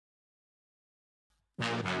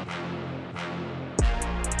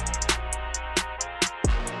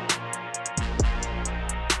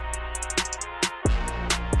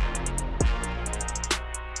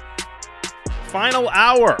Final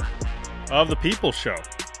hour of the People Show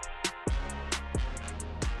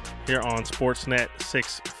here on Sportsnet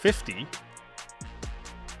 650.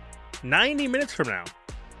 90 minutes from now,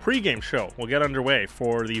 pregame show will get underway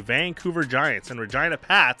for the Vancouver Giants and Regina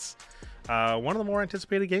Pats. One of the more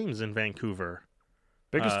anticipated games in Vancouver.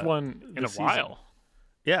 Biggest one in a while.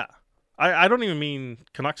 Yeah. I don't even mean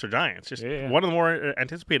Canucks or Giants. Just one of the more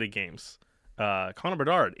anticipated games. Connor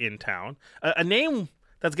Bedard in town. A name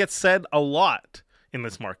that gets said a lot in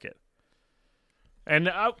this market.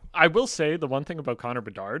 And I will say the one thing about Connor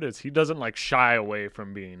Bedard is he doesn't shy away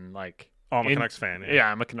from being oh, I'm a Canucks fan.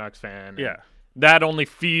 Yeah, I'm a Canucks fan. Yeah. That only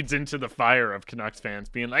feeds into the fire of Canucks fans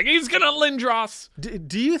being like, he's going to Lindros.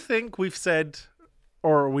 Do you think we've said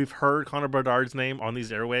or we've heard Connor Bedard's name on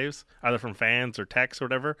these airwaves, either from fans or texts or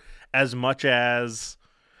whatever, as much as...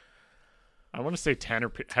 I want to say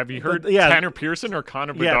Tanner. Have you heard Tanner Pearson or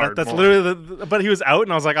Connor Bedard? Yeah, that's literally but he was out,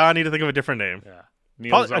 and I was like, I need to think of a different name. Yeah.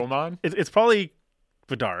 Niels Oman? It's probably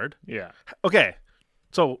Bedard. Yeah. Okay,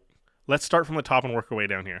 so let's start from the top and work our way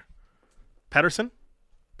down here. Pettersson?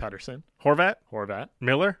 Horvat?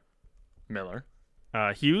 Miller?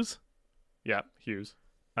 Hughes? Yeah, Hughes.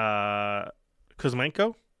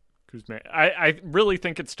 Kuzmenko? I really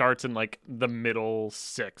think it starts in the middle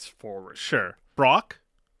six forward. Sure. Brock?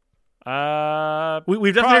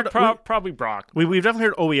 We've definitely heard probably Brock. We've definitely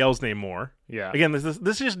heard OEL's name more. Yeah. Again, this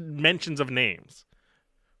is just mentions of names,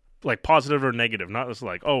 like positive or negative, not just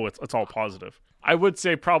it's all positive. I would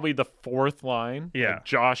say probably the fourth line. Yeah.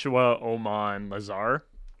 Joshua, Oman, Lazar.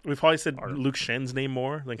 We've probably said Luke Schen's name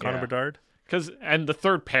more than Connor Bedard. And the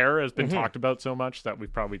third pair has been talked about so much that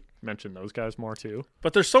we've probably mentioned those guys more too.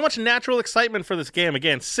 But there's so much natural excitement for this game.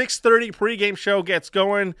 Again, 6:30 pregame show gets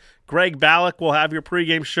going. Greg Ballack will have your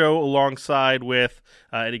pregame show alongside with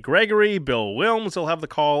Eddie Gregory. Bill Wilms will have the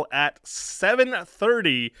call at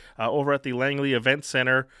 7:30 over at the Langley Event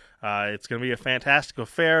Center. It's going to be a fantastic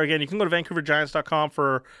affair. Again, you can go to VancouverGiants.com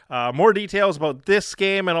for more details about this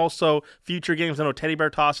game and also future games. I know Teddy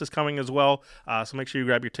Bear Toss is coming as well, so make sure you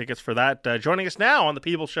grab your tickets for that. Joining us now on the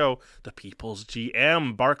People Show, the People's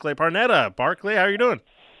GM, Barclay Parnetta. Barclay, how are you doing?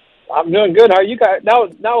 I'm doing good. How are you guys?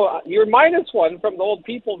 Now you're -1 from the old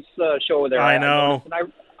People's show there. I know.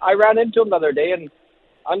 I ran into him the other day, and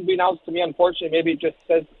unbeknownst to me, unfortunately, maybe it just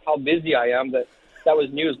says how busy I am that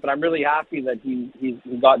was news, but I'm really happy that he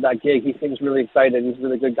got that gig. He seems really excited. He's a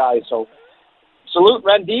really good guy. So salute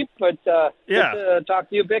Randeep, but good to talk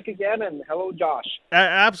to you, Vic, again, and hello, Josh.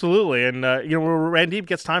 Absolutely, and Randeep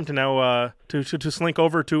gets time to now to slink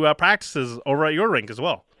over to practices over at your rink as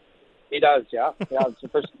well. He does, yeah. That's the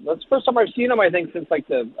first time I've seen him, I think, since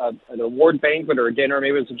an award banquet or a dinner.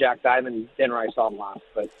 Maybe it was a Jack Diamond dinner I saw him last,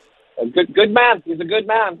 but a good man. He's a good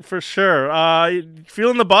man. For sure.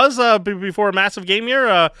 Feeling the buzz before a massive game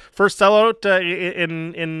here? First sellout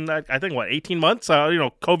in I think, 18 months?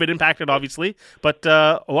 COVID impacted, obviously, but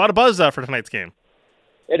a lot of buzz for tonight's game.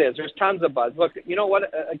 It is. There's tons of buzz. Look, you know what?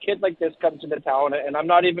 A kid like this comes into town, and I'm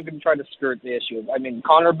not even going to try to skirt the issue. I mean,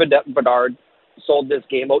 Connor Bedard sold this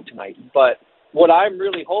game out tonight, but what I'm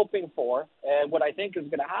really hoping for and what I think is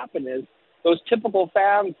going to happen is those typical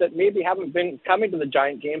fans that maybe haven't been coming to the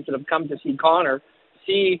Giant games that have come to see Connor,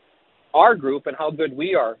 see our group and how good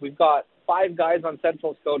we are. We've got 5 guys on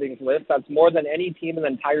Central Scouting's list. That's more than any team in the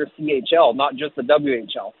entire CHL, not just the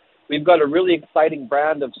WHL. We've got a really exciting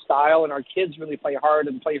brand of style, and our kids really play hard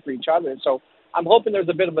and play for each other. So I'm hoping there's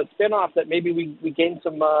a bit of a spin-off that maybe we gain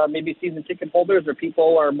some maybe season ticket holders or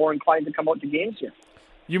people are more inclined to come out to games here.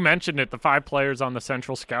 You mentioned it, the 5 players on the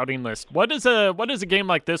Central Scouting list. What does a game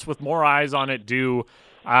like this with more eyes on it do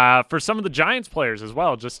for some of the Giants players as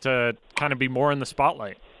well, just to kind of be more in the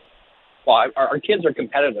spotlight? Well, our kids are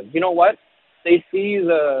competitive. You know what? They see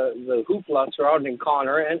the hoopla surrounding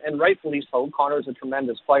Connor, and rightfully so. Connor's a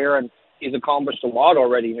tremendous player, and he's accomplished a lot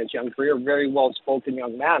already in his young career. Very well-spoken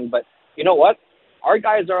young man. But you know what? Our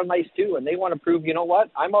guys are on ice too, and they want to prove, you know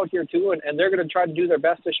what, I'm out here too, and they're going to try to do their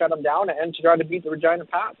best to shut them down and to try to beat the Regina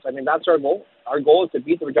Pats. I mean, that's our goal. Our goal is to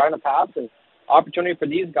beat the Regina Pats, and opportunity for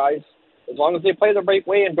these guys, as long as they play the right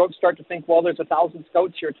way and don't start to think, well, there's 1,000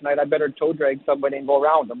 scouts here tonight, I better toe drag somebody and go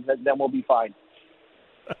around them, then we'll be fine.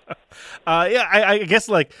 I guess,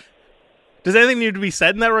 does anything need to be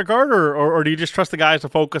said in that regard, or do you just trust the guys to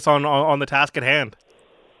focus on the task at hand?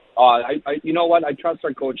 You know what? I trust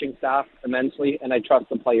our coaching staff immensely, and I trust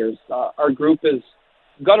the players. Our group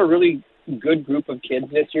got a really good group of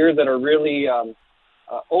kids this year that are really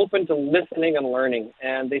open to listening and learning,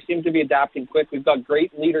 and they seem to be adapting quick. We've got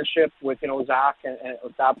great leadership with, Zach and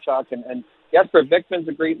Sapchuk, and Jesper Vikman's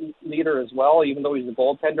a great leader as well, even though he's a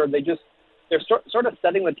goaltender. They're sort of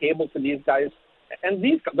setting the table for these guys, and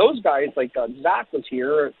those guys, like Zach was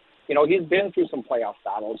here, he's been through some playoff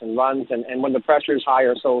battles and runs, and when the pressure is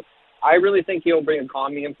higher. So I really think he'll bring a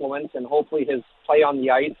calming influence, and hopefully his play on the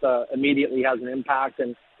ice immediately has an impact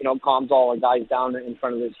and, calms all the guys down in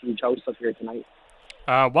front of this huge house up here tonight.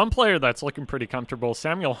 One player that's looking pretty comfortable,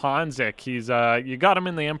 Samuel Hanzik. He's you got him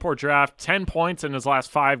in the import draft, 10 points in his last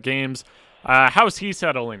 5 games. How's he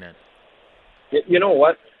settling in? You know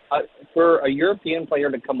what? For a European player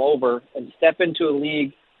to come over and step into a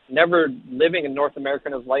league, never living in North America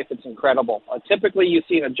in his life, it's incredible. Typically, you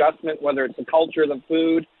see an adjustment, whether it's the culture, the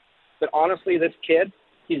food. But honestly, this kid,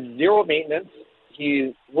 he's zero maintenance.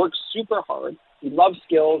 He works super hard. He loves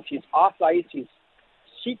skills. He's off ice. He's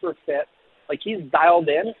super fit. Like, he's dialed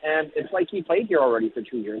in, and it's like he played here already for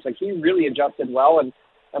 2 years. Like, he really adjusted well.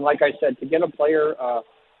 And like I said, to get a player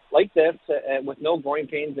like this with no groin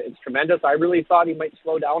pains, it's tremendous. I really thought he might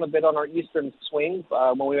slow down a bit on our eastern swing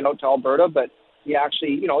when we went out to Alberta, but he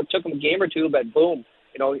actually, it took him a game or two, but boom.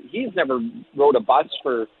 He's never rode a bus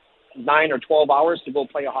for 9 or 12 hours to go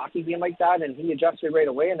play a hockey game like that, and he adjusted right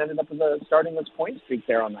away and ended up starting his point streak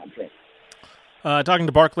there on that trip. Talking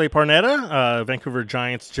to Barclay Parnetta, Vancouver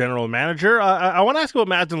Giants general manager. I want to ask about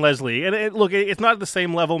Madsen Leslie. And look, it's not at the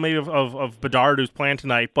same level maybe of Bedard who's playing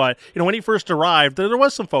tonight, but when he first arrived, there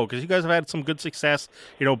was some focus. You guys have had some good success.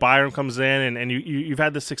 Byron comes in, and you've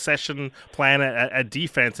had the succession plan at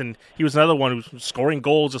defense, and he was another one who was scoring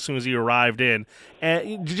goals as soon as he arrived in.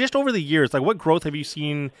 And just over the years, like, what growth have you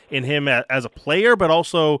seen in him as a player, but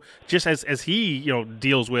also just as he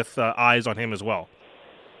deals with eyes on him as well?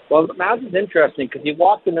 Well, Madsen's interesting because he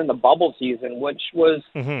walked in the bubble season, which was,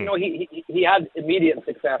 he had immediate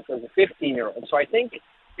success as a 15-year-old. So I think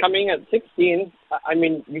coming at 16, I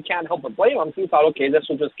mean, you can't help but blame him. He thought, okay, this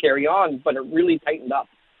will just carry on, but it really tightened up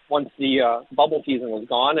once the bubble season was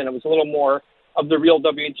gone, and it was a little more of the real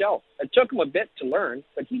WHL. It took him a bit to learn,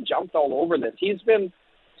 but he jumped all over this. He's been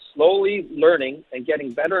slowly learning and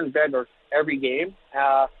getting better and better every game.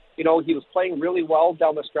 He was playing really well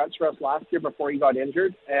down the stretch for us last year before he got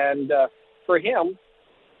injured. And for him,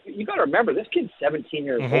 you got to remember, this kid's 17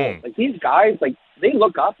 years old. Like, these guys, like, they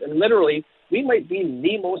look up, and literally, we might be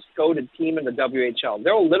the most scouted team in the WHL.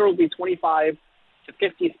 There will literally be 25 to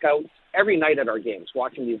 50 scouts every night at our games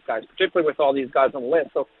watching these guys, particularly with all these guys on the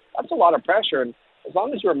list. So that's a lot of pressure. And as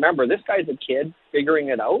long as you remember, this guy's a kid figuring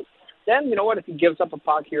it out, then you know what? If he gives up a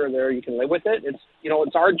puck here or there, you can live with it.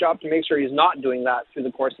 It's our job to make sure he's not doing that through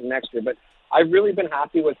the course of next year. But I've really been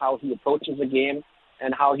happy with how he approaches the game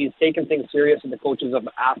and how he's taken things serious, and the coaches have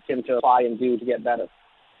asked him to apply and do to get better.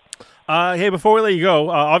 Hey, before we let you go,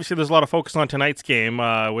 obviously there's a lot of focus on tonight's game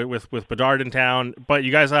with Bedard in town, but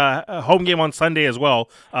you guys a home game on Sunday as well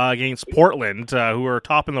against Portland, who are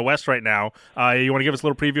top in the West right now. You want to give us a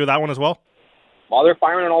little preview of that one as well? Well, they're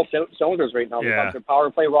firing on all cylinders right now. They've got their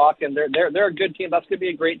power play rock, and they're a good team. That's going to be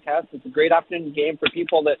a great test. It's a great afternoon game for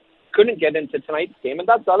people that couldn't get into tonight's game, and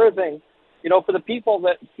that's the other thing. For the people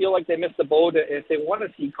that feel like they missed the boat, if they want to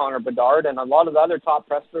see Connor Bedard and a lot of the other top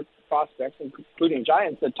prospects, including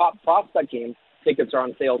Giants, the top prospect game tickets are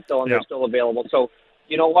on sale still, and they're still available. So,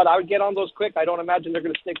 you know what? I would get on those quick. I don't imagine they're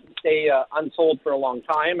going to stay unsold for a long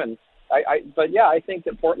time. And I think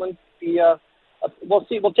that Portland we'll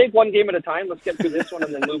see. We'll take one game at a time. Let's get through this one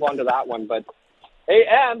and then move on to that one. But hey,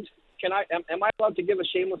 and am I allowed to give a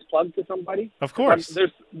shameless plug to somebody? Of course.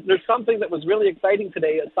 There's something that was really exciting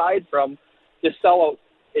today aside from this sellout.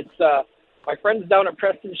 It's my friends down at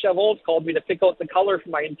Preston Chevrolet called me to pick out the color for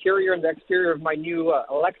my interior and the exterior of my new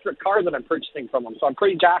electric car that I'm purchasing from them. So I'm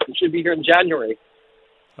pretty jacked. It should be here in January.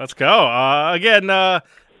 Let's go. Again, I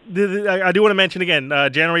do want to mention again,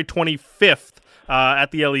 January 25th.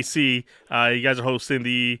 At the LEC, you guys are hosting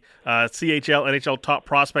the CHL NHL Top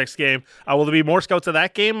Prospects game. Will there be more scouts at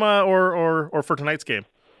that game, or for tonight's game?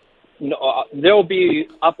 No, there'll be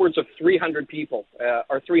upwards of 300 people,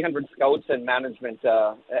 or 300 scouts and management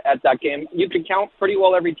at that game. You can count pretty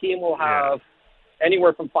well. Every team will have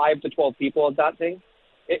anywhere from 5 to 12 people at that thing.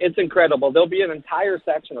 It's incredible. There'll be an entire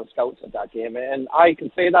section of scouts at that game, and I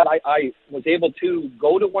can say that I was able to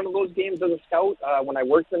go to one of those games as a scout when I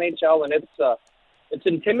worked in NHL, and it's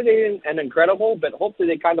intimidating and incredible, but hopefully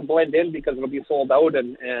they kind of blend in because it'll be sold out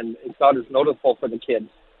and it's not as noticeable for the kids.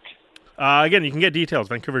 Again, you can get details,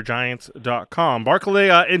 VancouverGiants.com.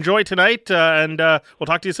 Barclay, enjoy tonight, and we'll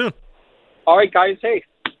talk to you soon. All right, guys. Hey,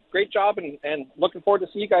 great job, and looking forward to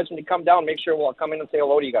see you guys when you come down. Make sure we'll come in and say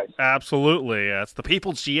hello to you guys. Absolutely. It's the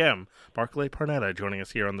People's GM, Barclay Parnetta, joining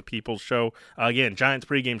us here on the People's Show. Again, Giants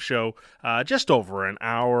pregame show just over an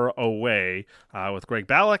hour away with Greg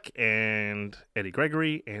Ballack and Eddie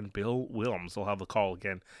Gregory and Bill Wilms. They'll have the call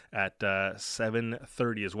again at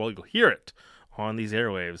 7:30 as well. You'll hear it on these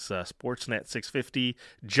airwaves. Sportsnet 650,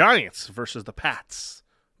 Giants versus the Pats.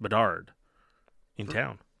 Bedard in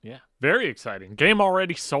town. Yeah, very exciting. Game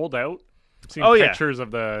already sold out. I've seen pictures of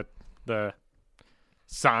the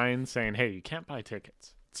sign saying, hey, you can't buy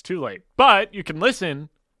tickets. It's too late. But you can listen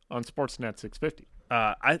on Sportsnet 650.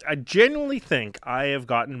 I genuinely think I have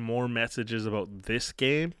gotten more messages about this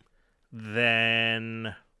game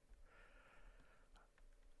than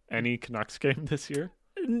any Canucks game this year.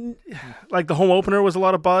 Like the home opener was a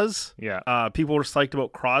lot of buzz. Yeah. People were psyched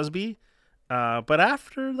about Crosby. But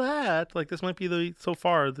after that, like this might be the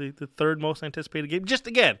third most anticipated game. Just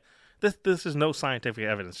again, this is no scientific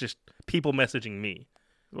evidence. Just people messaging me.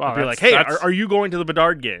 Well, be like, hey, are you going to the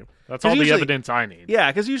Bedard game? That's all the evidence I need.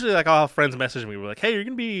 Yeah, because usually like I'll have friends message me. We're like, hey, you're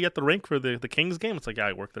gonna be at the rink for the Kings game. It's like, yeah,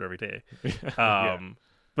 I work there every day. Yeah.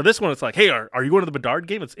 But this one, it's like, hey, are you going to the Bedard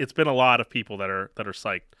game? It's been a lot of people that are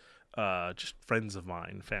psyched. Just friends of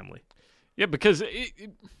mine, family. Yeah, because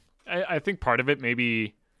I think part of it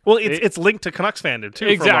maybe. Well, it's linked to Canucks fandom too.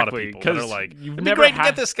 Exactly, for a lot of people that are like, it'd be great to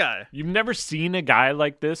get this guy. You've never seen a guy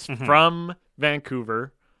like this from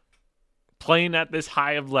Vancouver playing at this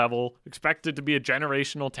high of level, expected to be a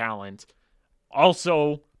generational talent,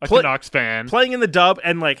 also a Canucks fan, playing in the dub,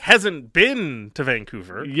 and like hasn't been to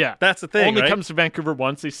Vancouver. Yeah, that's the thing. Only right? comes to Vancouver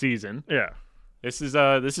once a season. Yeah, this is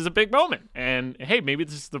a big moment, and hey, maybe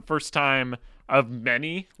this is the first time of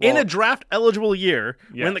many in a draft eligible year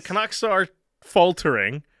when the Canucks are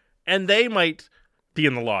faltering. And they might be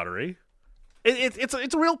in the lottery. It's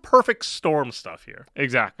a real perfect storm stuff here.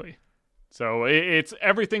 Exactly. So it's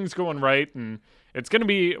everything's going right, and it's going to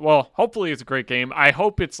be hopefully it's a great game. I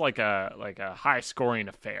hope it's like a high scoring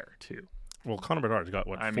affair too. Well, Connor Bedard's got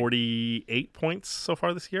 48 points so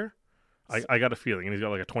far this year. I got a feeling, and he's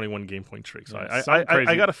got like a 21 game point streak. So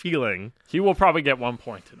I got a feeling he will probably get 1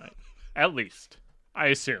 point tonight, at least. I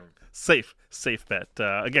assume. Safe bet.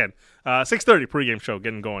 Again, 6:30 pregame show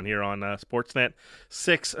getting going here on Sportsnet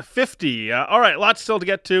 650. All right, lots still to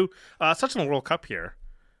get to. Such a World Cup here.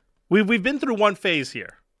 We've been through one phase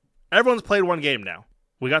here. Everyone's played one game now.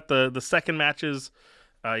 We got the second matches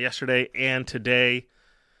yesterday and today.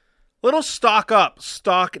 Little stock up,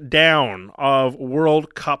 stock down of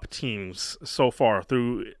World Cup teams so far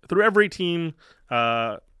through every team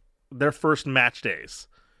their first match days.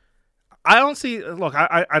 I don't see. Look,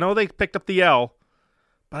 I know they picked up the L,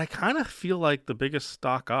 but I kind of feel like the biggest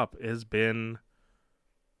stock up has been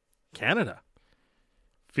Canada.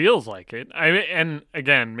 Feels like it. And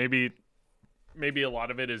again, maybe a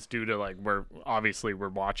lot of it is due to like we're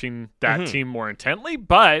watching that team more intently.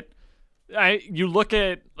 But you look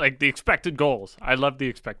at like the expected goals. I love the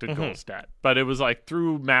expected goal stat, but it was like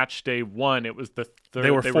through match day 1, it was the third.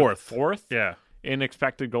 They were fourth. Yeah. In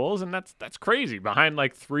expected goals, and that's crazy behind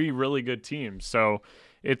like 3 really good teams. So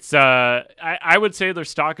it's I would say their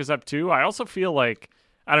stock is up too. I also feel like,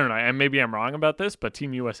 I don't know, and maybe I'm wrong about this, but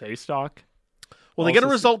Team USA stock. Well, they get a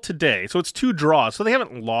result today, so it's 2 draws, so they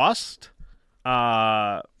haven't lost,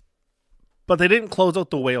 but they didn't close out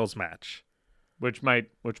the Wales match, which might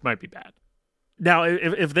be bad. Now,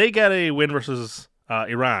 if they get a win versus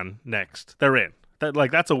Iran next, they're in.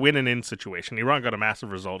 That's a win and in situation. Iran got a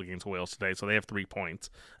massive result against Wales today, so they have 3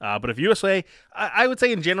 points. But if USA, I would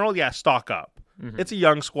say in general, stock up. It's a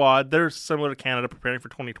young squad. They're similar to Canada, preparing for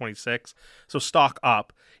 2026, so stock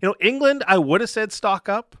up. England, I would have said stock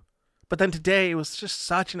up, but then today it was just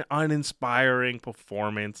such an uninspiring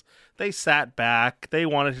performance. They sat back. They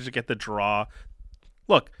wanted to get the draw.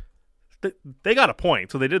 Look, they got a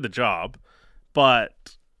point, so they did the job,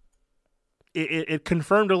 but it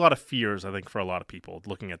confirmed a lot of fears, I think, for a lot of people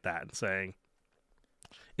looking at that and saying,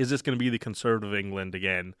 is this going to be the conservative England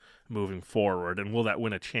again moving forward, and will that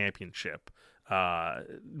win a championship?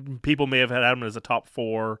 People may have had them as a top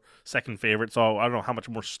 4 second favorite, so I don't know how much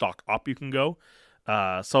more stock up you can go.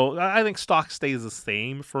 So I think stock stays the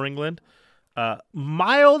same for England.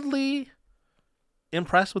 Mildly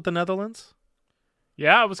impressed with the Netherlands.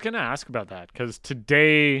 Yeah, I was going to ask about that because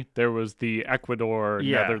today there was the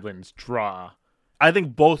Ecuador-Netherlands draw. I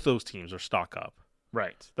think both those teams are stock up.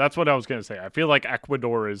 Right. That's what I was going to say. I feel like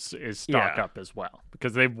Ecuador is stock up as well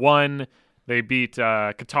because they've won. They beat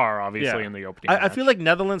Qatar, obviously, in the opening match. I feel like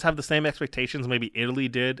Netherlands have the same expectations maybe Italy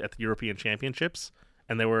did at the European Championships,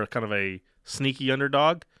 and they were kind of a sneaky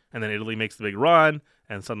underdog, and then Italy makes the big run,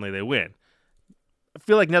 and suddenly they win. I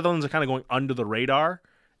feel like Netherlands are kind of going under the radar,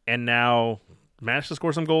 and now managed to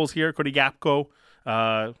score some goals here. Cody Gakpo,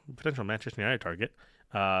 potential Manchester United target,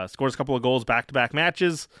 scores a couple of goals back-to-back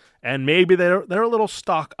matches, and maybe they're a little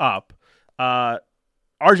stock up.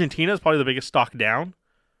 Argentina is probably the biggest stock down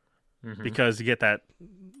because you get that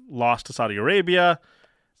loss to Saudi Arabia.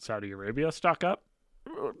 Saudi Arabia stock up?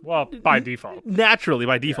 Well, by default. Naturally,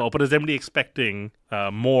 by default, but is anybody expecting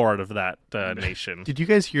more out of that nation? Did you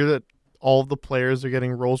guys hear that all of the players are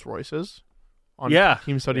getting Rolls Royces on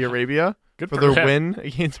Team Saudi Arabia for their win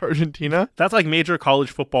against Argentina? That's like major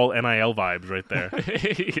college football NIL vibes right there.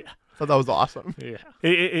 Yeah. I thought that was awesome. Yeah.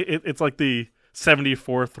 It's like the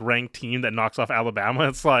 74th ranked team that knocks off Alabama.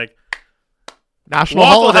 It's like National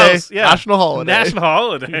Waffle holiday. House, yeah. National holiday. National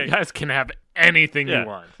holiday. You guys can have anything you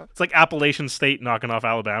want. It's like Appalachian State knocking off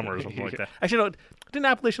Alabama or something like that. Actually, no, didn't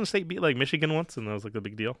Appalachian State beat like Michigan once, and that was like the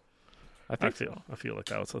big deal? I feel like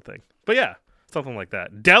that was the thing. But yeah, something like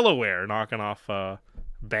that. Delaware knocking off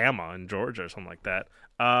Bama and Georgia or something like that.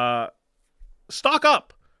 Stock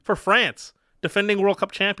up for France, defending World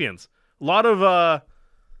Cup champions. A lot of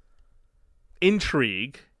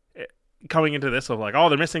intrigue coming into this of like, oh,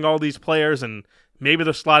 they're missing all these players and maybe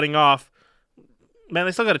they're sliding off. Man,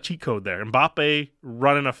 they still got a cheat code there. Mbappe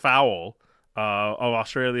running a foul of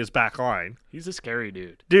Australia's back line. He's a scary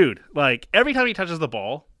dude. Dude, like every time he touches the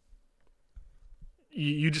ball,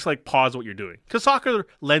 you just like pause what you're doing. Because soccer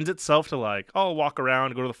lends itself to like, oh, walk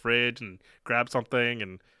around, go to the fridge and grab something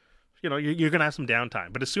and, you know, you're going to have some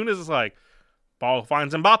downtime. But as soon as it's like, ball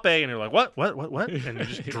finds Mbappe and you're like, what? And you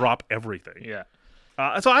just drop everything. Yeah.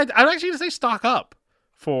 So I'd actually say stock up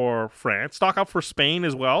for France, stock up for Spain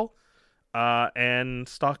as well, and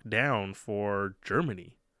stock down for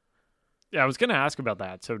Germany. Yeah, I was going to ask about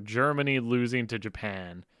that. So Germany losing to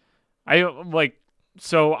Japan. I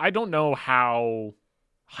don't know how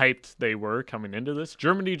hyped they were coming into this.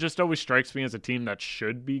 Germany just always strikes me as a team that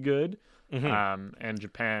should be good. And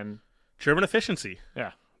Japan. German efficiency.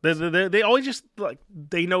 Yeah. They always just like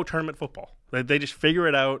they know tournament football. They just figure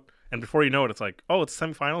it out, and before you know it, it's like, oh, it's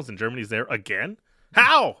semifinals and Germany's there again.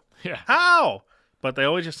 How? Yeah. How? But they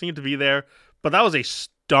always just seem to be there. But that was a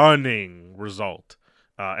stunning result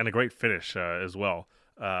and a great finish as well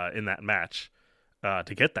in that match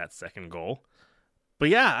to get that second goal. But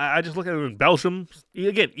yeah, I just look at it in Belgium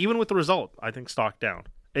again. Even with the result, I think stock down.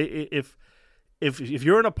 If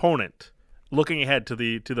you're an opponent looking ahead to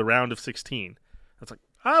the round of 16, it's like,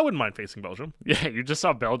 I wouldn't mind facing Belgium. Yeah, you just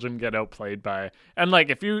saw Belgium get outplayed by, and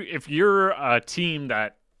like if you're a team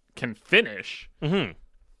that can finish,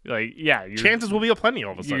 like chances will be aplenty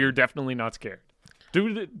all of a sudden. You're definitely not scared.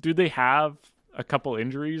 Do they have a couple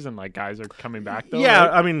injuries and like guys are coming back though? Yeah,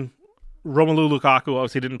 right? I mean, Romelu Lukaku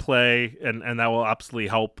obviously didn't play, and that will absolutely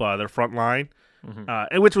help their front line,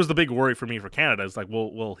 and which was the big worry for me for Canada. Is like,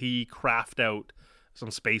 will he craft out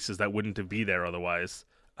some spaces that wouldn't be there otherwise?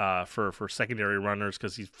 For secondary runners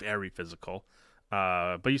because he's very physical.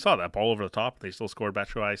 But you saw that ball over the top. They still scored.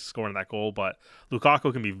 Batshuayi scoring that goal. But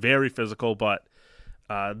Lukaku can be very physical. But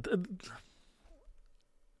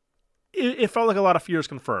it felt like a lot of fears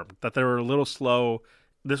confirmed that they were a little slow.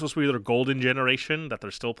 This was their golden generation that they're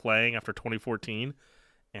still playing after 2014.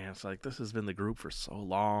 And it's like, this has been the group for so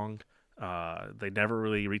long. They never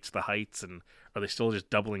really reached the heights. And are they still just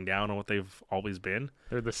doubling down on what they've always been?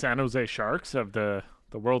 They're the San Jose Sharks of the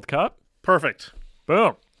World Cup. Perfect.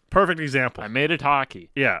 Boom. Perfect example. I made it hockey.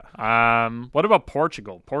 Yeah. What about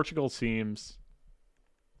Portugal? Portugal seems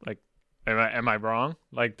like, am I wrong?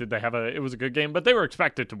 Like, did they have it was a good game, but they were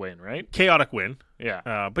expected to win, right? Chaotic win.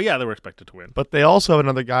 Yeah. But yeah, they were expected to win. But they also have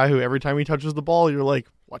another guy who every time he touches the ball, you're like,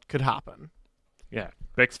 what could happen? Yeah.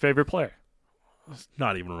 Vic's favorite player. It's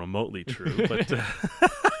not even remotely true, but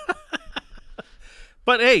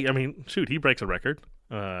but hey, I mean, shoot, he breaks a record.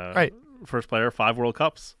 Right. First player, 5 World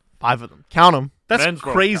Cups. 5 of them. Count them. That's Men's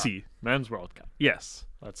crazy. Men's World Cup. Yes.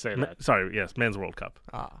 Let's say that. Yes, Men's World Cup.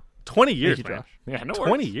 20 years, you, man. Josh. Yeah, no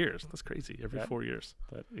 20 worries. years. That's crazy. Every 4 years.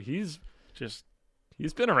 But he's Just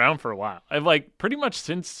been around for a while. I've like pretty much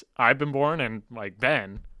since I've been born and like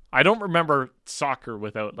Ben, I don't remember soccer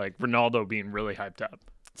without like Ronaldo being really hyped up.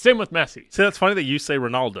 Same with Messi. see. That's funny that you say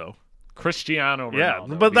Ronaldo. Cristiano Ronaldo. Yeah,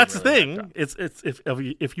 but being that's the really thing. hyped up. It's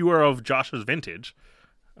if you are of Josh's vintage,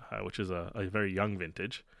 which is a very young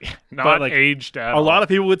vintage, Not but, like, aged at a all. lot of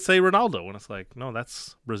people would say Ronaldo, and it's like, no,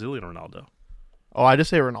 that's Brazilian Ronaldo. Oh, I just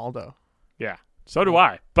say Ronaldo. Yeah. So do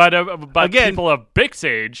I. But Again- people of Bic's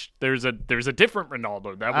age, there's a different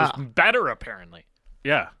Ronaldo that was better apparently.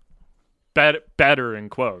 Yeah, Better in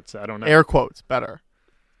quotes. I don't know. Air quotes. Better.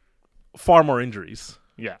 far more injuries,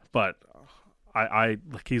 Yeah. but I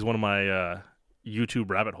like he's one of my YouTube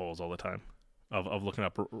rabbit holes all the time. of looking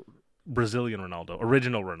up Brazilian Ronaldo,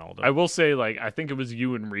 original Ronaldo. I will say, like, I think it was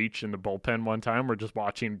you and Reach in the bullpen one time. We're just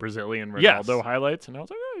watching Brazilian Ronaldo highlights, and I was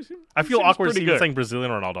like, oh, I feel awkward saying Brazilian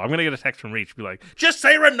Ronaldo. I'm going to get a text from Reach, be like, just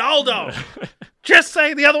say Ronaldo! Just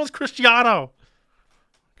say the other one's Cristiano!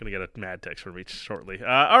 I'm going to get a mad text from Reach shortly.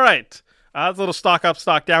 All right. That's a little stock up,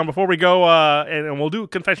 stock down. Before we go, and we'll do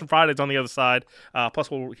Confession Fridays on the other side. Plus,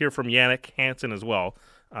 we'll hear from Yannick Hansen as well.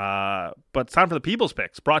 But it's time for the People's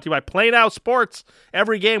Picks, brought to you by Play Now Sports.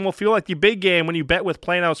 Every game will feel like the big game when you bet with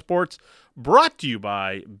Play Now Sports. Brought to you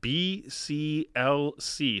by BCLC.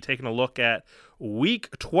 Taking a look at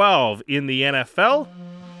Week 12 in the NFL.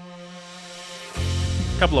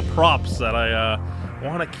 A couple of props that I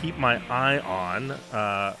want to keep my eye on.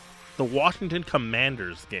 The Washington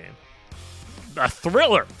Commanders game. A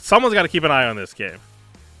thriller. Someone's got to keep an eye on this game.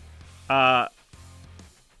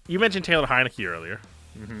 You mentioned Taylor Heineke earlier.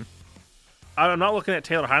 Mm-hmm. I'm not looking at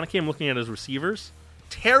Taylor Heineke. I'm looking at his receivers.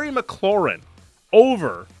 Terry McLaurin,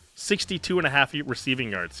 over 62.5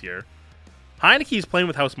 receiving yards here. Heineke's playing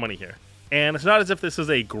with house money here. And it's not as if this is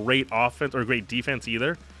a great offense or a great defense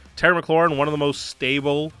either. Terry McLaurin, one of the most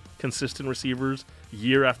stable, consistent receivers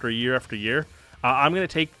year after year after year. I'm going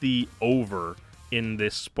to take the over in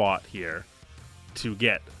this spot here to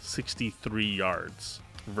get 63 yards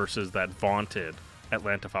versus that vaunted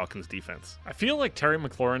Atlanta Falcons defense. I feel like Terry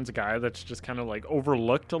McLaurin's a guy that's just kind of like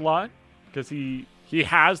overlooked a lot because he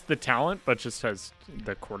has the talent, but just has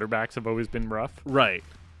the quarterbacks have always been rough. Right.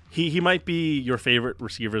 He might be your favorite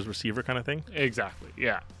receiver's receiver kind of thing. Exactly.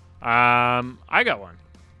 Yeah. I got one.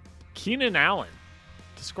 Keenan Allen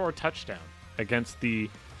to score a touchdown against the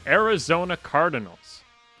Arizona Cardinals.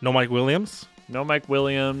 No Mike Williams. No Mike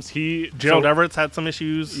Williams. Gerald Everett's had some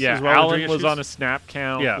issues. Yeah, as well. Allen was on a snap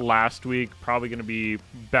count last week. Probably going to be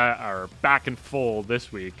back in full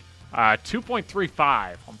this week.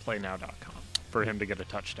 2.35 on PlayNow.com for him to get a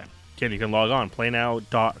touchdown. Again, you can log on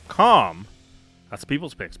PlayNow.com. That's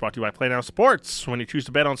People's Picks, brought to you by Play Now Sports. When you choose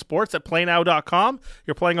to bet on sports at PlayNow.com,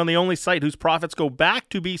 you're playing on the only site whose profits go back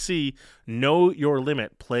to BC. Know your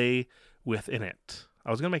limit. Play within it. I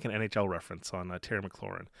was going to make an NHL reference on Terry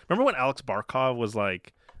McLaurin. Remember when Alex Barkov was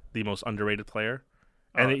like the most underrated player?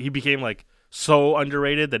 And he became like so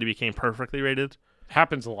underrated that he became perfectly rated?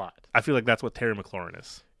 Happens a lot. I feel like that's what Terry McLaurin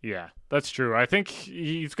is. Yeah, that's true. I think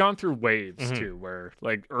he's gone through waves too, where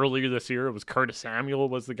like earlier this year it was Curtis Samuel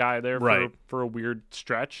was the guy there for a weird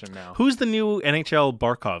stretch, and now who's the new NHL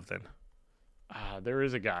Barkov then? There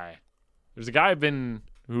is a guy. There's a guy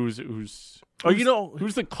who's who's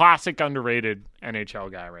the classic underrated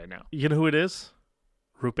NHL guy right now? You know who it is?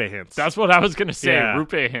 Rupe Hintz. That's what I was gonna say. Yeah. Rupe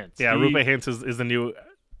Hintz. Yeah, Rupe Hintz is the new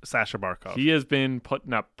Sasha Barkov. He has been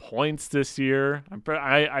putting up points this year.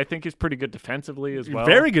 I think he's pretty good defensively as well.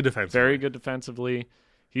 Very good defensively. Very good defensively.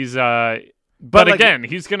 He's but again,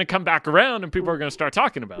 he's going to come back around and people are going to start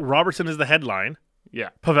talking about it. Robertson is the headline. Yeah.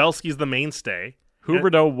 Pavelski's the mainstay.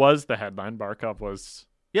 Huberdeau was the headline. Barkov was.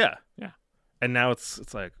 Yeah. Yeah. And now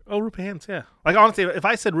it's like, oh, Rupe Hintz, yeah. Like, honestly, if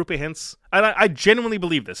I said Rupe Hintz, and I genuinely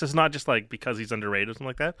believe this. It's not just like because he's underrated or something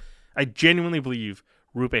like that. I genuinely believe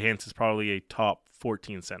Rupe Hintz is probably a top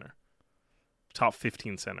 14 center. Top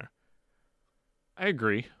 15 center. I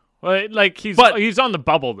agree. Well, like he's on the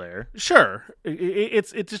bubble there. Sure.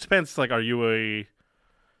 It just depends. Like, are you a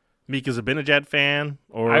Mika Zibanejad fan?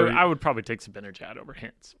 Or I would probably take Zibanejad over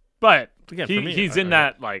Hintz. But again, for me, he's in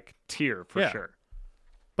that like tier for sure.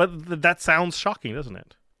 But that sounds shocking, doesn't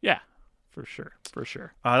it? Yeah, for sure. For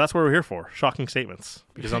sure. That's what we're here for. Shocking statements.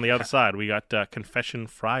 Because on the other side, we got Confession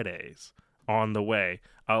Fridays on the way.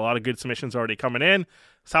 A lot of good submissions already coming in.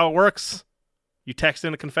 That's how it works. You text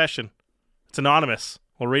in a confession. It's anonymous.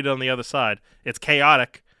 We'll read it on the other side. It's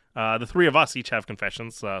chaotic. The three of us each have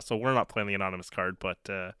confessions, so we're not playing the anonymous card, but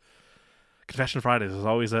Confession Fridays is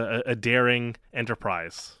always a daring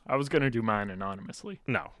enterprise. I was going to do mine anonymously.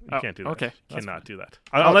 No, you can't do that. Okay. You cannot do that.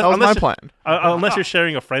 That was my plan. Unless you're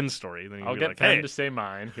sharing a friend's story. Then I'll get Ben to say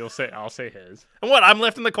mine. I'll say his. And what, I'm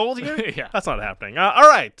left in the cold here? Yeah. That's not happening. All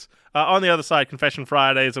right. On the other side, Confession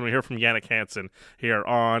Fridays, and we hear from Yannick Hansen here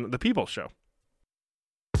on The People's Show.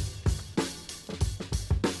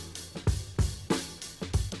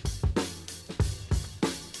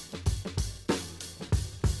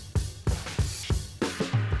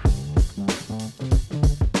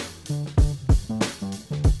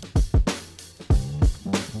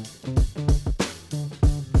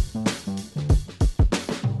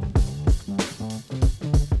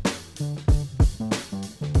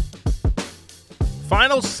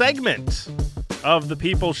 Final segment of the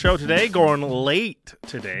People's Show today, going late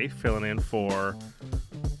today, filling in for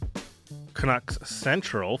Canucks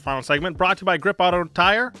Central. Final segment brought to you by Grip Auto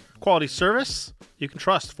Tire. Quality service you can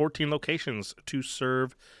trust. 14 locations to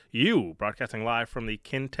serve you. Broadcasting live from the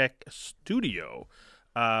Kintec studio.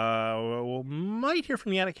 We might hear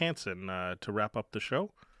from Yannick Hansen to wrap up the show,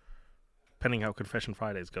 depending how Confession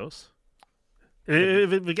Fridays goes.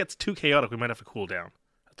 If it gets too chaotic, we might have to cool down.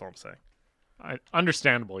 That's all I'm saying.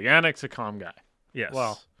 Understandable. Yannick's a calm guy. Yes.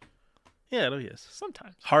 Well, yeah, no, he is.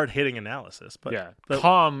 Sometimes. Hard-hitting analysis. But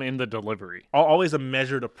calm in the delivery. Always a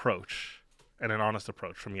measured approach and an honest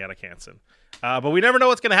approach from Yannick Hansen. But we never know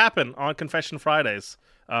what's going to happen on Confession Fridays.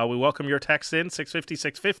 We welcome your texts in,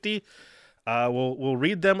 650-650. We'll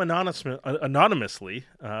read them anonymously,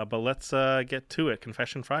 but let's get to it.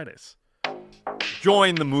 Confession Fridays.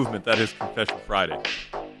 Join the movement that is Confession Friday.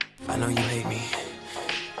 I know you hate me.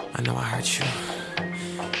 I know I hurt you.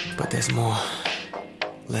 But there's more.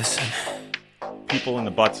 Listen. People in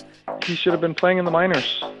the butts. He should have been playing in the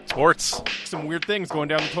minors. Sports. Some weird things going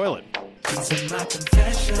down the toilet.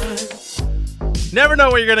 Never know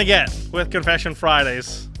what you're going to get with Confession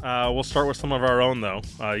Fridays. We'll start with some of our own, though.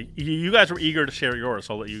 You guys were eager to share yours,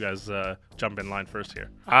 so I'll let you guys jump in line first here.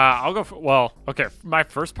 I'll go okay, my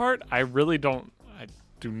first part, I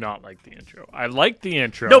do not like the intro. I like the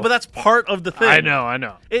intro. No, but that's part of the thing. I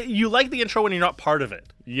know. You like the intro when you're not part of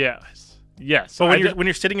it. Yes. So when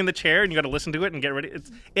you're sitting in the chair and you got to listen to it and get ready,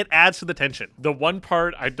 it adds to the tension. The one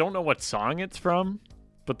part, I don't know what song it's from,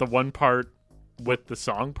 but the one part with the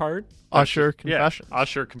song part. Usher Confessions. Yeah.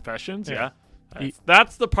 Usher Confessions, yeah.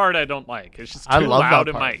 That's the part I don't like. It's just too loud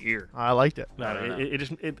in my ear. I liked it. No,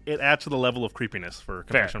 it adds to the level of creepiness for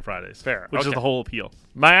Confession Fridays. Fair. Which is the whole appeal.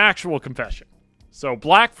 My actual confession. So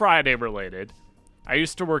Black Friday related. I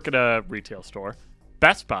used to work at a retail store,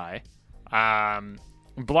 Best Buy.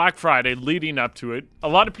 Black Friday leading up to it, a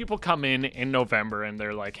lot of people come in November and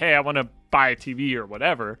they're like, hey, I want to buy a TV or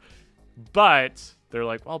whatever. But they're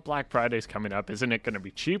like, well, Black Friday's coming up. Isn't it going to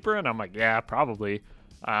be cheaper? And I'm like, yeah, probably.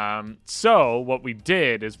 So what we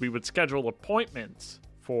did is we would schedule appointments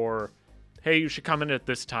for, hey, you should come in at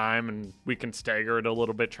this time and we can stagger it a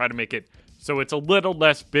little bit, try to make it so it's a little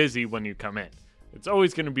less busy when you come in. It's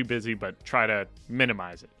always going to be busy, but try to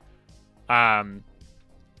minimize it.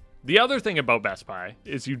 The other thing about Best Buy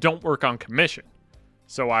is you don't work on commission.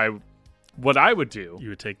 So what I would do... You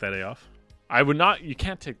would take that day off? I would not... You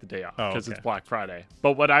can't take the day off because it's Black Friday.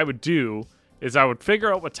 But what I would do is I would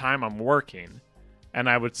figure out what time I'm working, and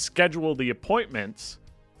I would schedule the appointments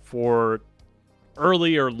for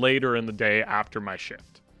early or later in the day after my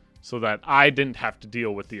shift so that I didn't have to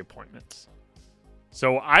deal with the appointments.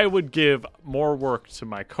 So I would give more work to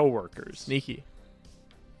my coworkers. Sneaky.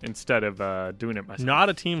 Instead of doing it myself. Not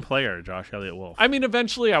a team player, Josh Elliott-Wolf. I mean,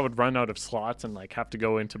 eventually I would run out of slots and have to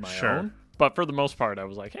go into my own. But for the most part, I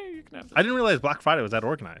was like, hey, you can have this. I didn't realize Black Friday was that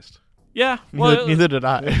organized. Yeah. Well, neither did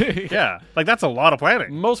I. Yeah. That's a lot of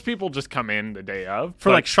planning. Most people just come in the day of.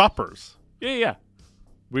 For shoppers. Yeah.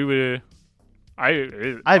 We would...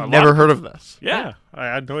 I've never heard of this. Yeah. I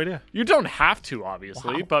had no idea. You don't have to,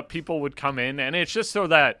 obviously, but people would come in, and it's just so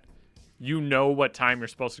that you know what time you're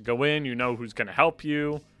supposed to go in, you know who's going to help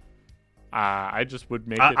you. I just would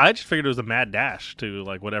make it... I just figured it was a mad dash to,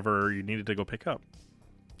 whatever you needed to go pick up.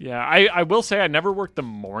 Yeah, I will say I never worked the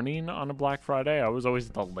morning on a Black Friday. I was always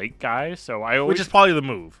the late guy, so I always... Which is probably the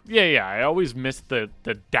move. Yeah, I always missed the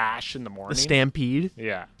dash in the morning. The stampede?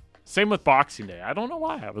 Yeah. Same with Boxing Day. I don't know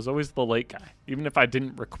why. I was always the late guy, even if I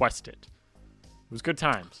didn't request it. It was good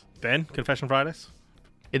times. Ben, Confession Fridays?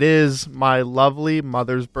 It is my lovely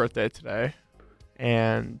mother's birthday today,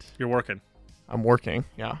 and... You're working. I'm working,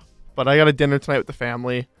 yeah. But I got a dinner tonight with the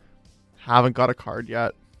family. Haven't got a card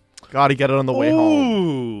yet. Got to get it on the way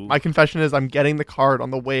home. My confession is I'm getting the card on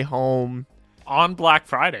the way home. On Black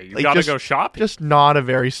Friday. You got to go shopping. Just not a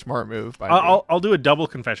very smart move by me. I'll do a double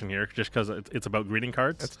confession here just because it's about greeting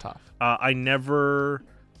cards. That's tough. I never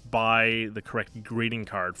buy the correct greeting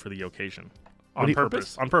card for the occasion. On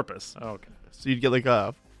purpose? On purpose. Oh, okay. So you'd get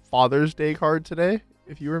a Father's Day card today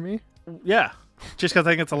if you were me? Yeah. Just because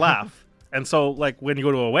I think it's a laugh. And so, when you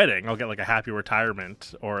go to a wedding, I'll get, a happy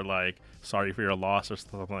retirement or, sorry for your loss or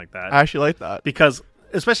something like that. I actually like that. Because,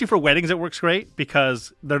 especially for weddings, it works great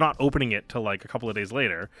because they're not opening it till, a couple of days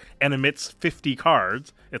later. And amidst 50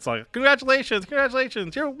 cards, it's congratulations,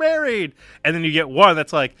 you're married. And then you get one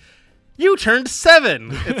that's you turned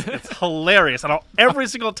 7. It's hilarious. And every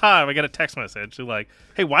single time I get a text message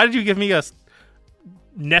hey, why did you give me a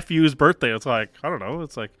nephew's birthday? It's I don't know.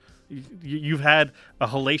 It's You've had a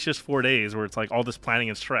hellacious 4 days where it's like all this planning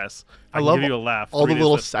and stress. I can love give you a laugh. all the 3 days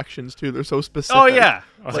little later. sections too. They're so specific. Oh yeah,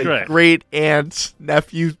 that's like great. great aunt's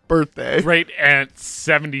nephew's birthday. Great aunt's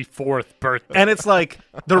 74th birthday. And it's like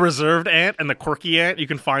the reserved ant and the quirky ant. You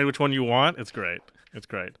can find which one you want. It's great. It's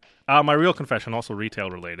great. My real confession, also retail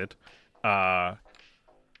related.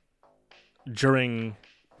 During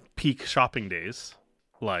peak shopping days,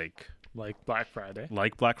 like Black Friday.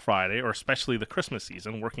 or especially the Christmas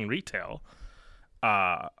season, working retail,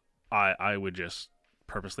 I would just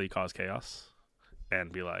purposely cause chaos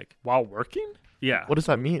and be like, While working? yeah, What does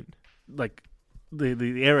that mean? like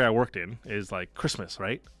the area I worked in is like Christmas,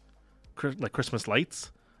 right? Like Christmas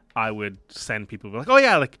lights. I would send people be like, oh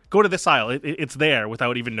yeah, like go to this aisle. It's there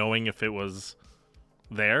without even knowing if it was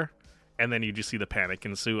there. And then you just see the panic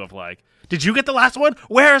ensue of like, did you get the last one?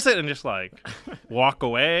 Where is it? And just like walk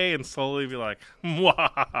away and slowly be like,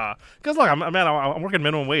 because look, I'm working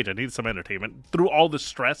minimum wage. I need some entertainment through all the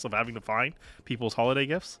stress of having to find people's holiday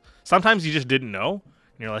gifts. Sometimes you just didn't know,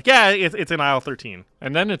 and you're like, yeah, it's in aisle 13.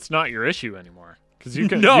 And then it's not your issue anymore. Because you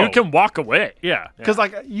can No. you can walk away. Yeah, because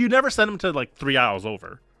like you never send them to like 3 aisles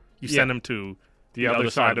over. You send them to The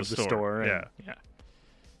other side of the store. Yeah.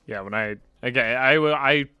 Yeah, when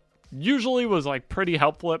I usually was like pretty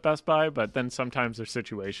helpful at Best Buy, but then sometimes there's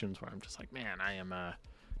situations where I'm just like, man, I am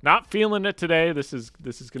not feeling it today. This is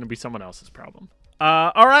going to be someone else's problem.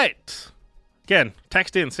 All right. Again,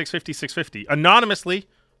 text in 650 anonymously.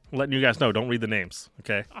 I'm letting you guys know. Don't read the names.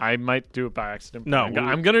 Okay. I might do it by accident. No,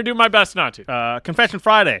 I'm going to do my best not to. Confession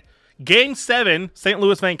Friday. Game 7, St.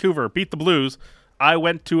 Louis, Vancouver beat the Blues. I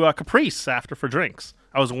went to Caprice after for drinks.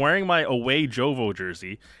 I was wearing my away Jovo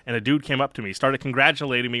jersey, and a dude came up to me, started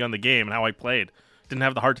congratulating me on the game and how I played. Didn't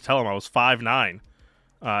have the heart to tell him I was 5'9",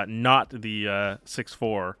 not the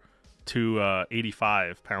 6'4",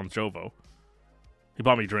 285 pounds Jovo. He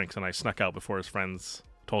bought me drinks, and I snuck out before his friends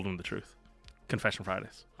told him the truth. Confession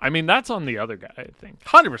Fridays. I mean, that's on the other guy, I think.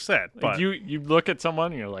 100%. But Like you look at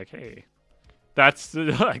someone and you're like, hey, that's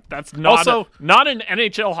not Also- not an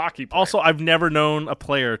NHL hockey player. also, I've never known a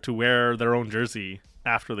player to wear their own jersey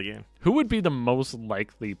after the game. Who would be the most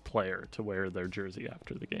likely player to wear their jersey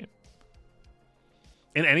after the game?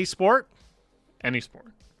 In any sport? Any sport.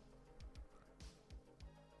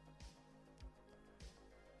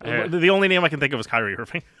 The only name I can think of is Kyrie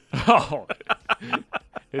Irving. Oh,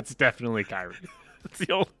 it's definitely Kyrie. It's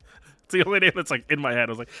the only name that's like in my head.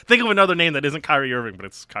 I was like, think of another name that isn't Kyrie Irving, but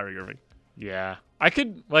it's Kyrie Irving. Yeah, I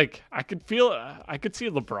could see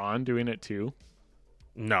LeBron doing it too.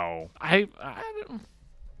 No, I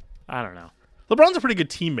don't know. LeBron's a pretty good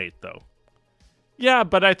teammate though. Yeah,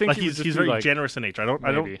 but I think Like he would he's just be very like, generous in nature. I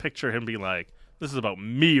Maybe. don't picture him being like, this is about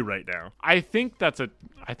me right now. I think that's an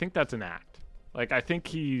act. Like I think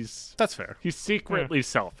he's That's fair. secretly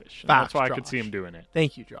selfish. And Facts, that's why I could Josh. see him doing it.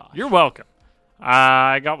 Thank you, Josh. You're welcome.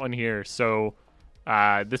 I got one here. So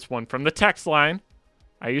this one from the text line.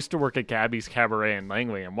 I used to work at Gabby's Cabaret in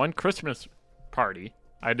Langley, and one Christmas party,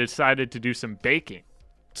 I decided to do some baking.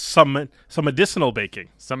 Some medicinal baking.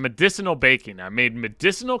 Some medicinal baking. I made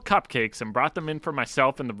medicinal cupcakes and brought them in for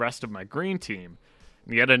myself and the rest of my green team.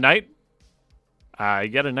 And yet a night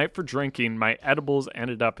for drinking, my edibles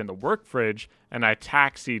ended up in the work fridge, and I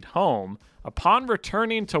taxied home. Upon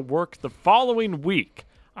returning to work the following week,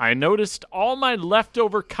 I noticed all my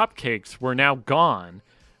leftover cupcakes were now gone.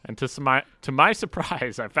 And to my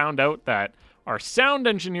surprise, I found out that our sound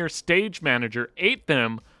engineer stage manager ate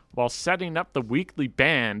them while setting up the weekly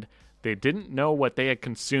band. They didn't know what they had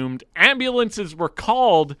consumed. Ambulances were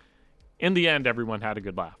called. In the end, everyone had a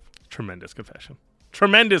good laugh. Tremendous confession.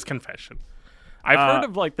 Tremendous confession. I've heard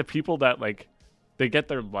of like the people that like they get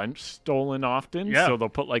their lunch stolen often, Yeah. so they'll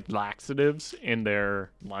put like laxatives in their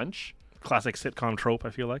lunch. Classic sitcom trope, I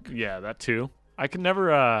feel like. Yeah, that too. I can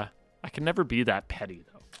never be that petty though.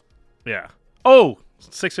 Yeah. Oh,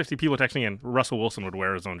 650 people texting in. Russell Wilson would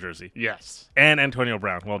wear his own jersey. Yes. And Antonio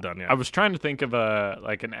Brown. Well done, yeah. I was trying to think of an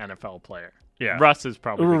NFL player. Yeah. Russ is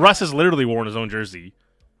probably Russ has literally worn his own jersey.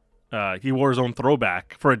 He wore his own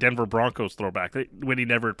throwback for a Denver Broncos throwback when he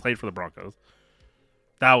never played for the Broncos.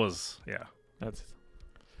 That was, yeah. That's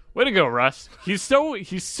way to go, Russ. He's so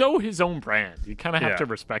his own brand. You kind of have Yeah. to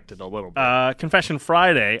respect it a little bit. Confession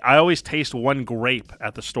Friday. I always taste one grape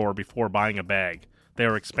at the store before buying a bag. They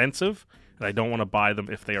are expensive, and I don't want to buy them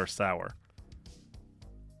if they are sour.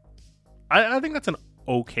 I think that's an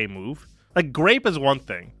okay move. Like, grape is one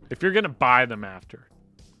thing. If you're gonna buy them after,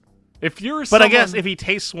 But I guess if he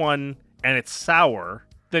tastes one and it's sour,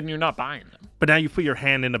 then you're not buying them. but now you put your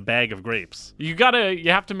hand in a bag of grapes. You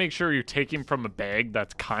have to make sure you're taking from a bag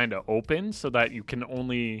that's kind of open so that you can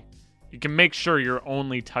only You can make sure you're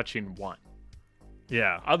only touching one.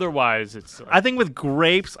 Yeah. Otherwise, it's. Like, I think with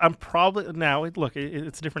grapes, I'm probably now. Look,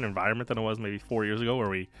 it's a different environment than it was maybe 4 years ago, where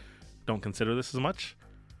we don't consider this as much.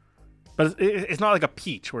 But it's not like a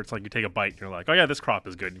peach where it's like you take a bite and you're like, oh yeah, this crop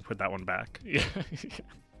is good. And you put that one back. Yeah.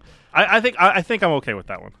 I think I'm okay with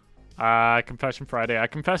that one. Confession Friday. I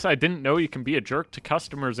confess I didn't know you can be a jerk to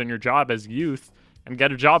customers in your job as youth and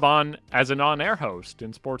get a job as an on-air host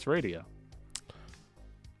in sports radio.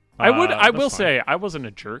 I will say I wasn't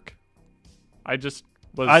a jerk. I just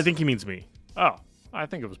was. I think he means me. Oh, I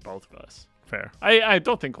think it was both of us. Fair. I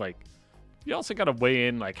don't think like. You also got to weigh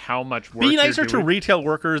in like how much work. Be nicer you're doing. to retail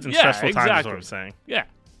workers in stressful times. Is what I'm saying. Yeah.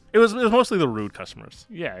 It was mostly the rude customers.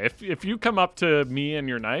 Yeah. If you come up to me and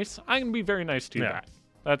you're nice, I'm gonna be very nice to you back.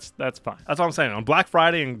 That's fine. That's all I'm saying. On Black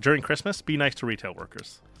Friday and during Christmas, be nice to retail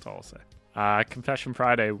workers. That's all I'll say. Confession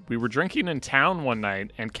Friday. We were drinking in town one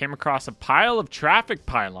night and came across a pile of traffic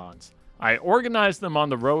pylons. I organized them on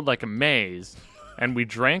the road like a maze, and we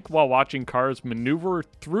drank while watching cars maneuver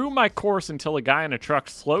through my course until a guy in a truck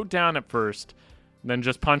slowed down at first, then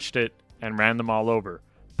just punched it and ran them all over.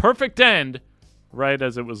 Perfect end, right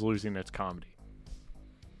as it was losing its comedy.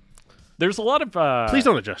 There's a lot of... Please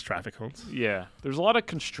don't adjust traffic cones. Yeah. There's a lot of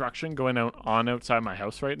construction going on outside my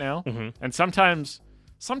house right now. Mm-hmm. And sometimes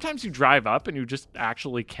you drive up and you just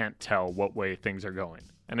actually can't tell what way things are going.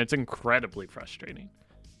 And it's incredibly frustrating.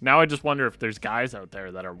 Now I just wonder if there's guys out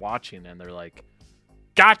there that are watching and they're like,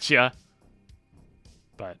 gotcha.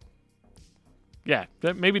 But, yeah,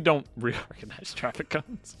 maybe don't reorganize traffic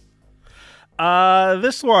cones.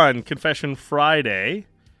 This one, Confession Friday.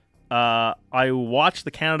 I watched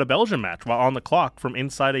the Canada-Belgium match while on the clock from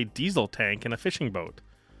inside a diesel tank in a fishing boat.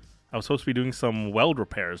 I was supposed to be doing some weld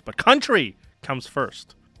repairs, but country comes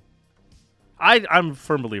first. I'm a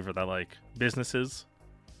firm believer that, like, businesses,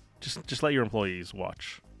 just let your employees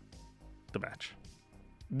watch the match.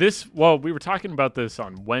 We were talking about this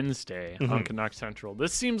on Wednesday on Canuck Central.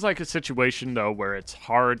 This seems like a situation, though, where it's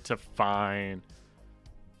hard to find...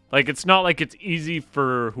 Like, it's not like it's easy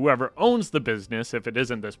for whoever owns the business, if it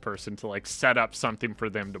isn't this person, to, like, set up something for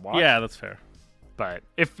them to watch. Yeah, that's fair. But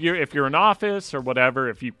if you're an office or whatever,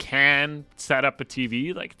 if you can set up a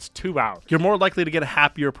TV, like, it's 2 hours. You're more likely to get a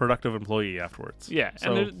happier, productive employee afterwards. Yeah,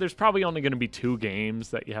 so, and there's probably only going to be 2 games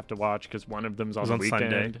that you have to watch because one of them's on the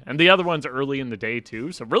weekend. Sunday. And the other one's early in the day,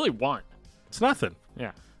 too, so really 1. It's nothing.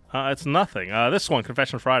 Yeah. It's nothing. This one,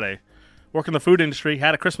 Confession Friday. Work in the food industry,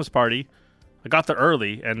 had a Christmas party. I got there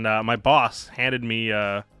early, and my boss handed me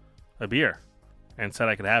a beer and said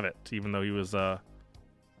I could have it, even though he was a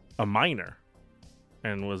minor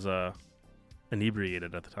and was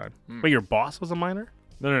inebriated at the time. Wait, your boss was a minor?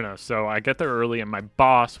 No. So I get there early, and my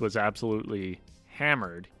boss was absolutely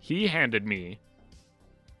hammered. He handed me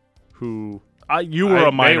who... you were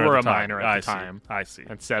a minor. They were at the a time. minor at the time. I see.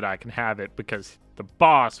 And said I can have it because the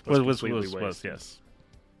boss was completely wasted. Yes.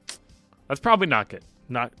 That's probably not good.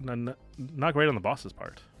 Not great on the boss's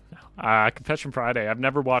part. Confession Friday. I've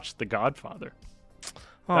never watched The Godfather.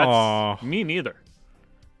 That's me neither.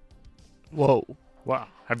 Whoa. Wow.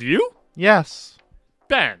 Have you? Yes.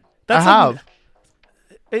 Ben. I have.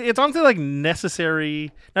 It's honestly like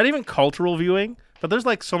necessary, not even cultural viewing, but there's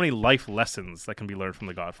like so many life lessons that can be learned from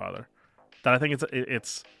The Godfather that I think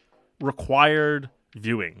it's required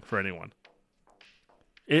viewing for anyone.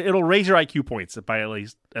 It'll raise your IQ points by at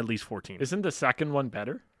least 14. Isn't the second one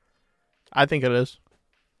better? I think it is.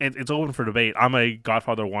 It's open for debate. I'm a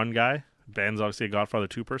Godfather 1 guy. Ben's obviously a Godfather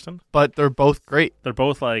 2 person. But they're both great. They're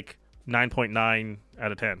both like 9.9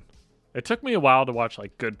 out of 10. It took me a while to watch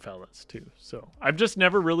like Goodfellas too. So I've just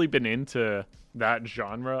never really been into that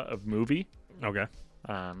genre of movie. Okay.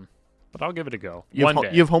 But I'll give it a go. One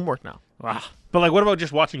day. You have homework now. Wow. But like, what about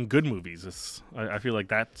just watching good movies? I feel like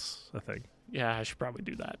that's a thing. Yeah, I should probably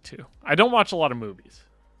do that too. I don't watch a lot of movies.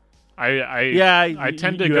 I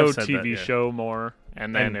tend to go TV show more,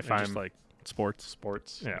 and then if I'm just like sports,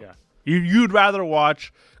 yeah. You'd rather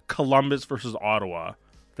watch Columbus versus Ottawa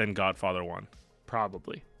than Godfather 1,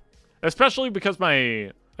 probably, especially because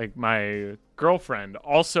my girlfriend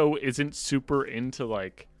also isn't super into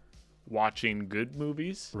like watching good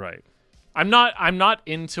movies. Right. I'm not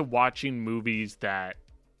into watching movies that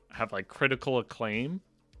have like critical acclaim.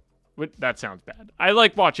 That sounds bad. I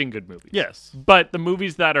like watching good movies. Yes. But the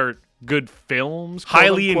movies that are good films,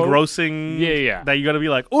 highly quote, engrossing, yeah, that you got to be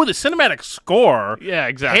like, oh, the cinematic score, yeah,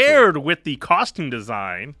 exactly, paired with the costume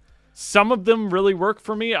design. Some of them really work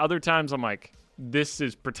for me. Other times I'm like, this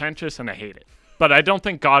is pretentious and I hate it. But I don't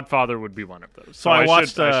think Godfather would be one of those. So I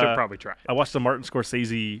should probably try it. I watched the Martin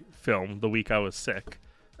Scorsese film the week I was sick,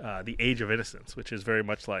 The Age of Innocence, which is very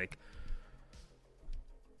much like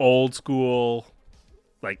old school,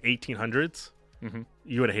 like 1800s, Mhm.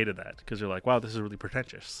 you would have hated that because you're like, wow, this is really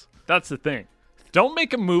pretentious. That's the thing. Don't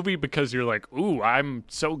make a movie because you're like, ooh, I'm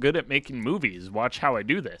so good at making movies. Watch how I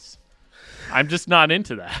do this. I'm just not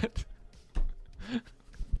into that.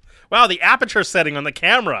 Wow, the aperture setting on the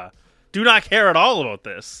camera. Do not care at all about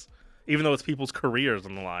this, even though it's people's careers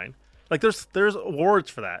on the line. Like there's awards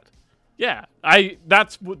for that. Yeah,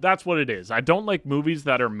 that's what it is. I don't like movies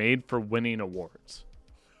that are made for winning awards.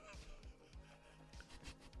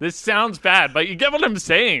 This sounds bad, but you get what I'm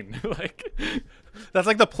saying. Like, That's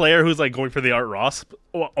like the player who's like going for the Art Ross,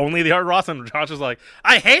 only the Art Ross, and Josh is like,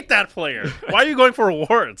 I hate that player. Why are you going for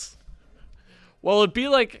awards? well, it'd be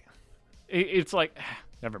like, it's like,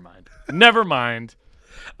 never mind. Never mind.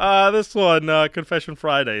 This one, Confession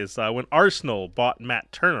Fridays. When Arsenal bought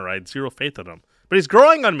Matt Turner, I had zero faith in him. But he's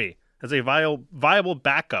growing on me as a viable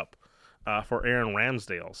backup for Aaron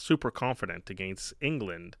Ramsdale. Super confident against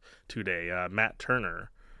England today. Matt Turner,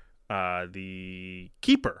 the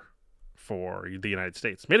keeper for the United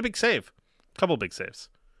States, made a big save. A couple of big saves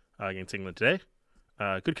against England today.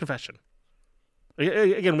 Good confession.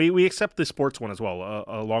 Again, we accept the sports one as well,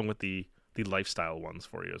 along with the lifestyle ones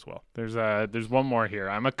for you as well. There's one more here.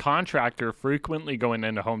 I'm a contractor frequently going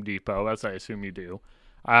into Home Depot, as I assume you do,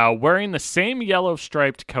 wearing the same yellow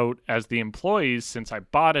striped coat as the employees since I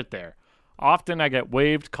bought it there. Often I get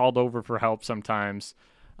waved, called over for help sometimes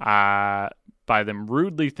by them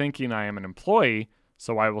rudely thinking I am an employee,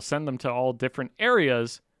 so I will send them to all different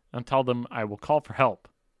areas and tell them I will call for help.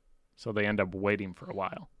 So they end up waiting for a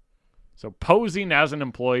while. So posing as an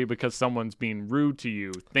employee because someone's being rude to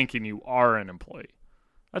you, thinking you are an employee.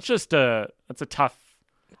 That's a tough.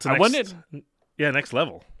 Next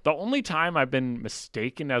level. The only time I've been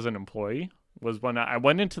mistaken as an employee was when I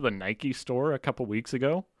went into the Nike store a couple weeks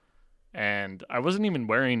ago, and I wasn't even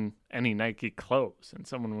wearing any Nike clothes, and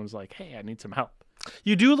someone was like, "Hey, I need some help."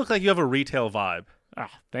 You do look like you have a retail vibe.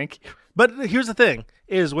 Ah, thank you. But here's the thing,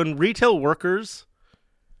 is when retail workers,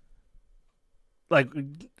 like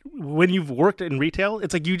when you've worked in retail,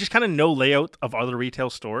 it's like you just kind of know layout of other retail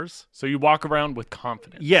stores. So you walk around with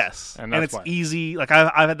confidence. Yes. And it's why. easy. Like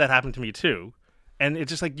I've had that happen to me too. And it's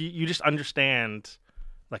just like you just understand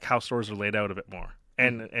like how stores are laid out a bit more.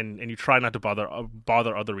 And you try not to bother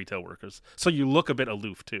other retail workers. So you look a bit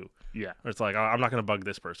aloof too. Yeah. Where it's like, I'm not going to bug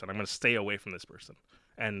this person. I'm going to stay away from this person.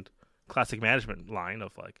 And classic management line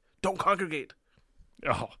of like, don't congregate.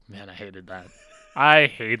 Oh, man, I hated that. I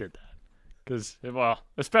hated that. Because, well,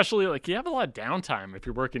 especially, like, you have a lot of downtime if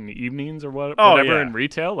you're working in the evenings or whatever in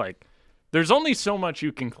retail. Like, there's only so much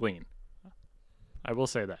you can clean. I will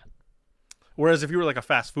say that. Whereas if you were, like, a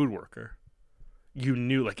fast food worker, you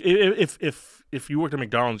knew, like, if you worked at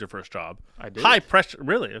McDonald's your first job. I did. High pressure,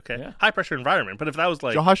 really? Okay. Yeah. High pressure environment. But if that was,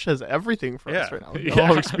 like, Josh has everything for us Yeah. right now. We all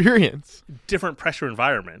have experience. different pressure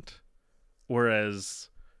environment, whereas,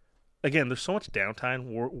 again, there's so much downtime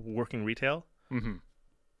working retail Mm-hmm.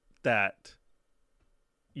 that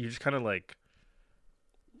you just kind of like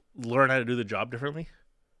learn how to do the job differently,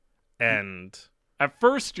 and At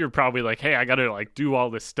first, you're probably like, hey, I got to, like, do all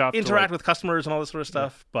this stuff. interact with customers and all this sort of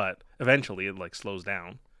stuff. But eventually, it like slows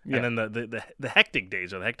down, Yeah. and then the hectic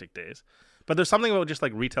days are the hectic days. But there's something about just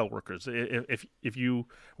like retail workers. If you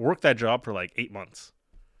work that job for like 8 months,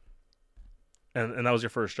 and that was your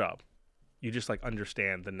first job, you just like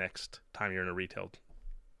understand the next time you're in a retail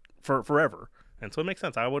for forever. And so it makes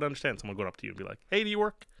sense. I would understand someone going up to you and be like, hey, do you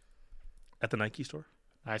work at the Nike store?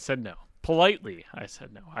 I said no. Politely, I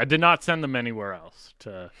said no. I did not send them anywhere else.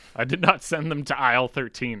 I did not send them to aisle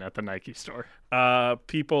 13 at the Nike store.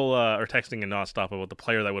 People are texting and nonstop about the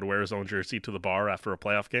player that would wear his own jersey to the bar after a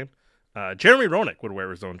playoff game. Jeremy Roenick would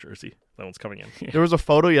wear his own jersey. That one's coming in. There was a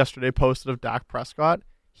photo yesterday posted of Dak Prescott.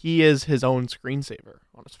 He is his own screensaver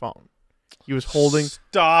on his phone. He was holding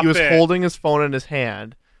holding his phone in his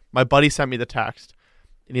hand. My buddy sent me the text,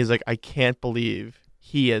 and he's like, I can't believe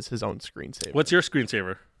he is his own screensaver. What's your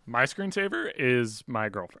screensaver? My screensaver is my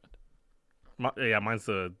girlfriend. Mine's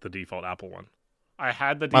the default Apple one. I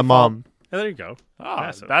had the My default. mom. Yeah, there you go. Oh,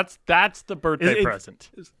 Massive. that's the birthday present.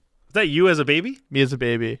 Is that you as a baby? Me as a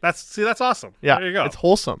baby. That's awesome. Yeah, There you go. it's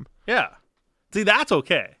wholesome. Yeah. See, that's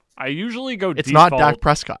okay. I usually go It's default. not Dak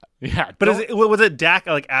Prescott. Yeah, But was it Dak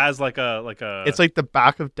like as like a It's like the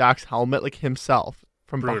back of Dak's helmet, like himself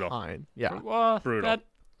from Brutal. behind. Yeah. well, Brutal.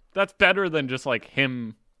 That's better than just like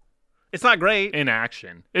him It's not great. in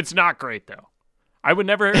action. It's not great though. I would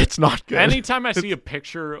never. It's not good. Anytime I see a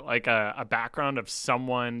picture, like a background of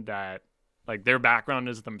someone that, like, their background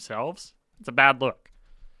is themselves, it's a bad look.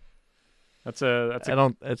 That's a.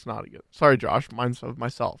 It's not a good. Sorry, Josh. Mine's of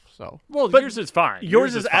myself. So. Well, But yours is fine.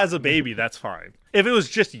 Yours is fine. as a baby. That's fine. If it was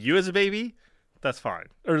just you as a baby, that's fine.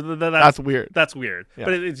 Or That's weird. That's weird. Yeah.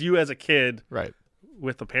 But it's you as a kid, Right.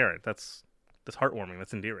 with a parent. That's heartwarming.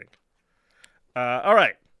 That's endearing. All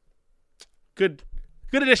right. Good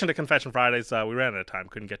addition to Confession Fridays. We ran out of time.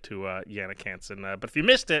 Couldn't get to Yannick Hansen. But if you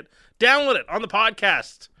missed it, download it on the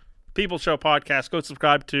podcast. People Show Podcast. Go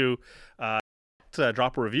subscribe to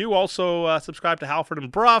drop a review. Also subscribe to Halford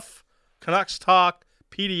and Bruff, Canucks Talk,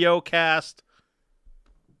 PDO Cast,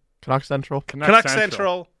 Canucks Central. Canucks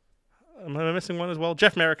Central. Am I missing one as well?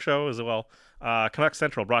 Jeff Merrick Show as well. Canucks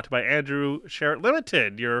Central, brought to you by Andrew Sherritt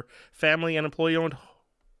Limited, your family and employee-owned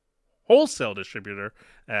wholesale distributor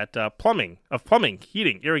at plumbing,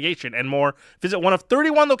 heating, irrigation, and more. Visit one of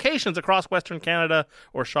 31 locations across Western Canada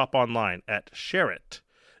or shop online at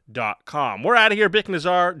Sherritt.com. We're out of here. Bick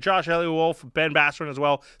Nazar, Josh Elliott-Wolf, Ben Basserin as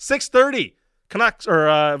well. 6:30, Canucks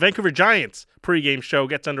or Vancouver Giants pregame show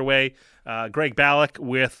gets underway. Greg Ballack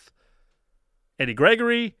with Eddie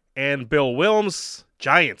Gregory and Bill Wilms.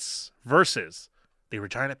 Giants versus the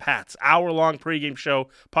Regina Pats. Hour-long pregame show.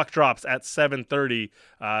 Puck drops at 7:30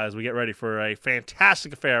 as we get ready for a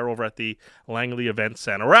fantastic affair over at the Langley Event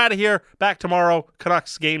Center. We're out of here. Back tomorrow.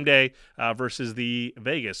 Canucks game day versus the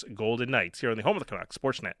Vegas Golden Knights here on the home of the Canucks,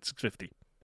 Sportsnet 650.